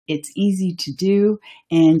It's easy to do,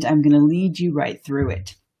 and I'm going to lead you right through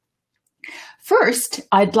it. First,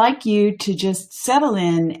 I'd like you to just settle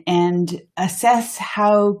in and assess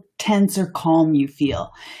how tense or calm you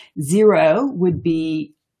feel. 0 would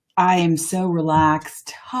be, I am so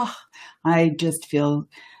relaxed. I just feel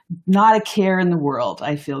not a care in the world.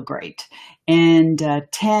 I feel great. And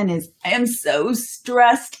 10 is, I am so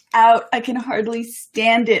stressed out. I can hardly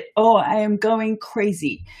stand it. Oh, I am going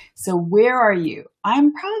crazy. So where are you?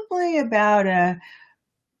 I'm probably about a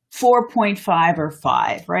 4.5 or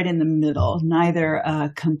 5, right in the middle.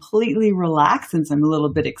 Neither completely relaxed, since I'm a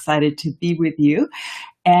little bit excited to be with you,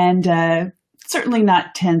 and certainly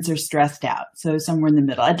not tense or stressed out. So somewhere in the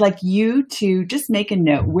middle. I'd like you to just make a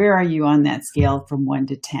note. Where are you on that scale from 1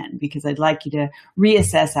 to 10? Because I'd like you to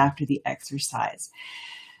reassess after the exercise.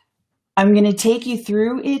 I'm going to take you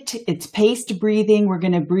through it. It's paced breathing. We're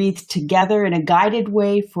going to breathe together in a guided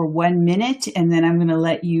way for 1 minute, and then I'm going to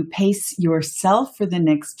let you pace yourself for the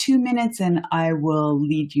next 2 minutes, and I will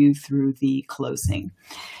lead you through the closing.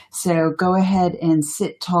 So go ahead and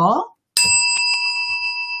sit tall.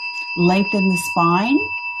 Lengthen the spine.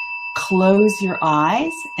 Close your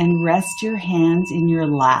eyes and rest your hands in your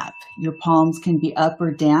lap. Your palms can be up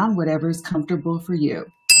or down, whatever is comfortable for you.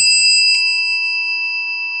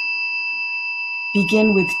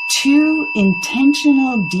 Begin with 2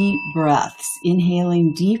 intentional deep breaths,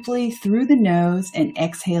 inhaling deeply through the nose and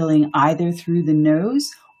exhaling either through the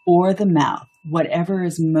nose or the mouth, whatever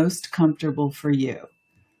is most comfortable for you.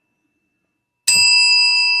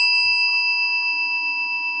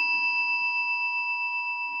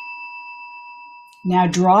 Now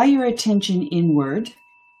draw your attention inward,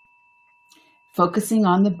 focusing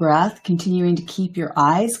on the breath, continuing to keep your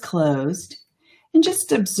eyes closed. And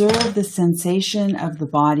just observe the sensation of the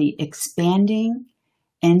body expanding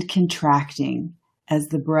and contracting as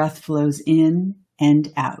the breath flows in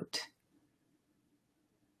and out.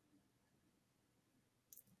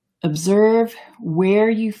 Observe where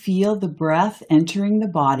you feel the breath entering the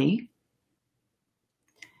body.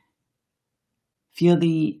 Feel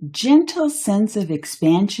the gentle sense of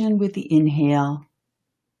expansion with the inhale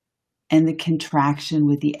and the contraction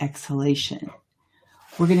with the exhalation.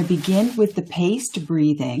 We're going to begin with the paced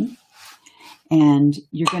breathing, and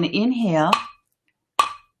you're going to inhale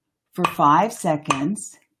for 5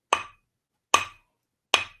 seconds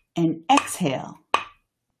and exhale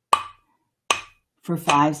for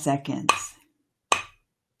 5 seconds.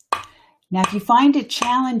 Now, if you find it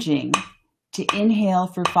challenging to inhale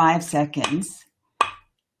for 5 seconds,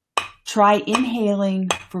 try inhaling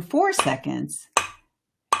for 4 seconds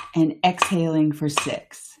and exhaling for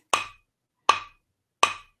 6.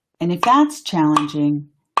 And if that's challenging,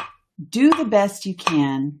 do the best you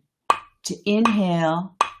can to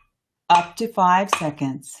inhale up to 5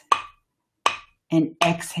 seconds and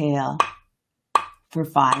exhale for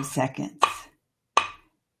 5 seconds.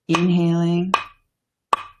 Inhaling,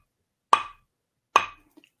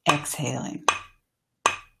 exhaling.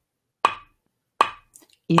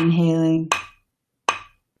 Inhaling,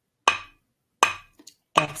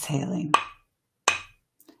 exhaling.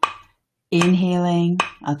 Inhaling,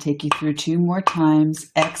 I'll take you through 2 more times.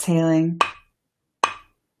 Exhaling.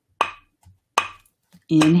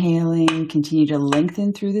 Inhaling, continue to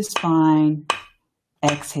lengthen through the spine.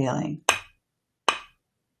 Exhaling.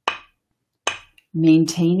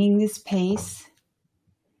 Maintaining this pace.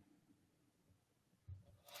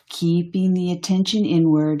 Keeping the attention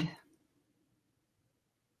inward.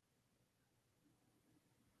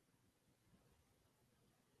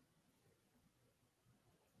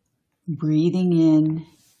 Breathing in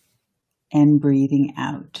and breathing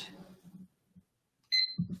out.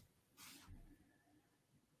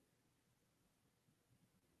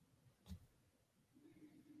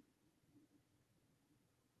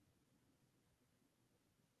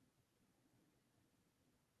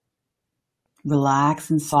 Relax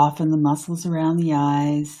and soften the muscles around the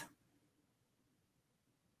eyes.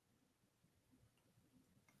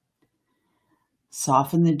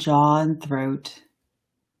 Soften the jaw and throat.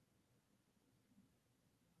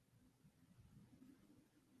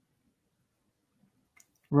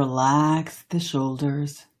 Relax the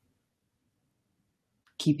shoulders,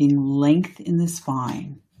 keeping length in the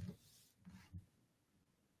spine.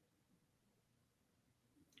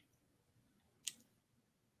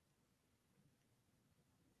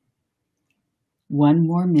 One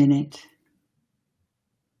more minute.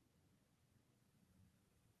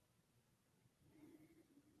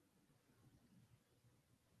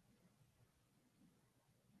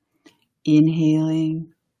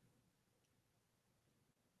 Inhaling,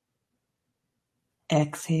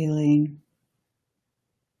 exhaling,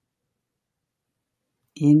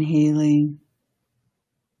 Inhaling,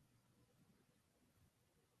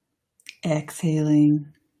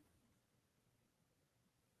 exhaling,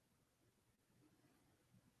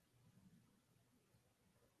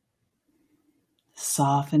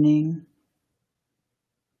 softening,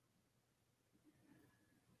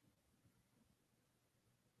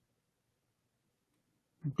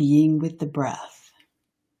 being with the breath.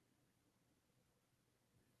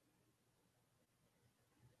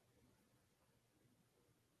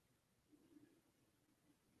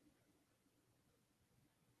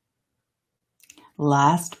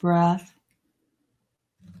 Last breath.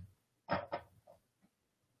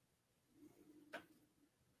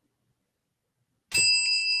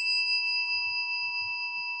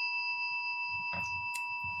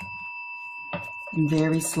 And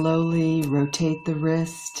very slowly rotate the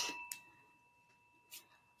wrist.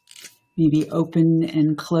 Maybe open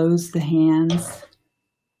and close the hands.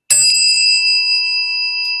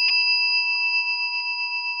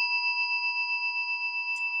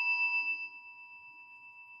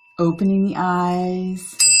 Opening the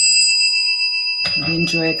eyes. Maybe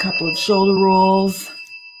enjoy a couple of shoulder rolls.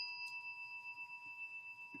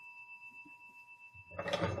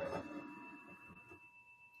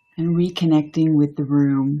 And reconnecting with the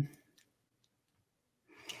room.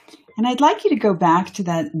 And I'd like you to go back to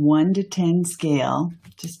that 1 to 10 scale.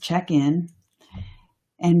 Just check in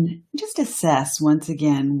and just assess once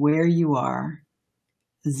again where you are.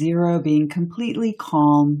 0 being completely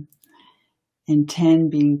calm and 10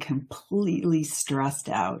 being completely stressed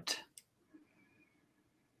out.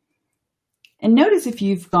 And notice if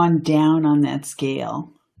you've gone down on that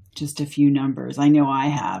scale, just a few numbers. I know I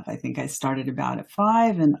have. I think I started about at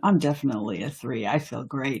 5 and I'm definitely a 3. I feel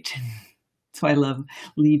great. So I love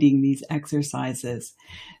leading these exercises.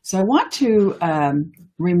 So I want to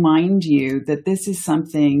remind you that this is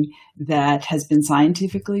something that has been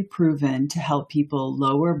scientifically proven to help people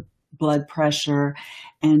lower blood pressure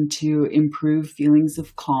and to improve feelings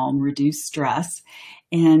of calm, reduce stress.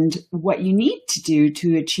 And what you need to do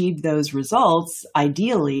to achieve those results,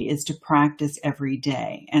 ideally, is to practice every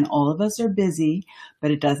day. And all of us are busy,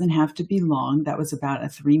 but it doesn't have to be long. That was about a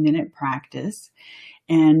 3-minute practice.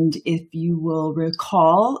 And if you will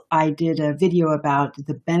recall, I did a video about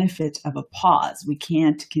the benefit of a pause. We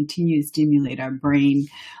can't continue to stimulate our brain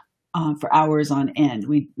for hours on end.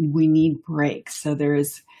 We need breaks. So there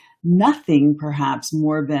is nothing perhaps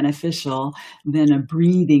more beneficial than a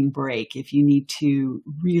breathing break if you need to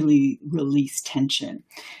really release tension.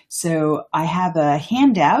 So I have a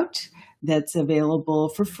handout that's available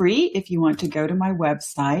for free if you want to go to my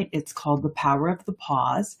website. It's called The Power of the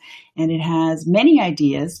Pause, and it has many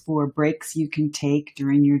ideas for breaks you can take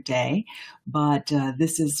during your day. But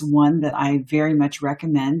this is one that I very much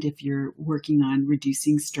recommend if you're working on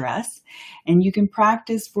reducing stress. And you can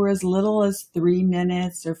practice for as little as 3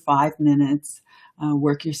 minutes or 5 minutes.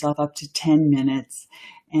 Work yourself up to 10 minutes.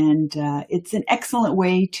 And it's an excellent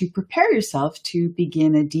way to prepare yourself to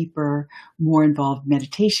begin a deeper, more involved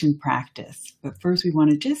meditation practice. But first, we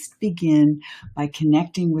want to just begin by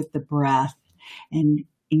connecting with the breath and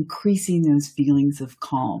increasing those feelings of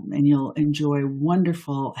calm. And you'll enjoy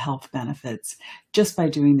wonderful health benefits just by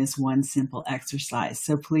doing this one simple exercise.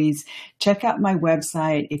 So please check out my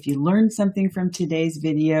website. If you learned something from today's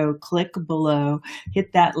video, click below,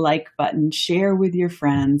 hit that like button, share with your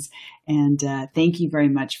friends, and thank you very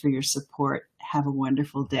much for your support. Have a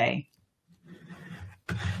wonderful day.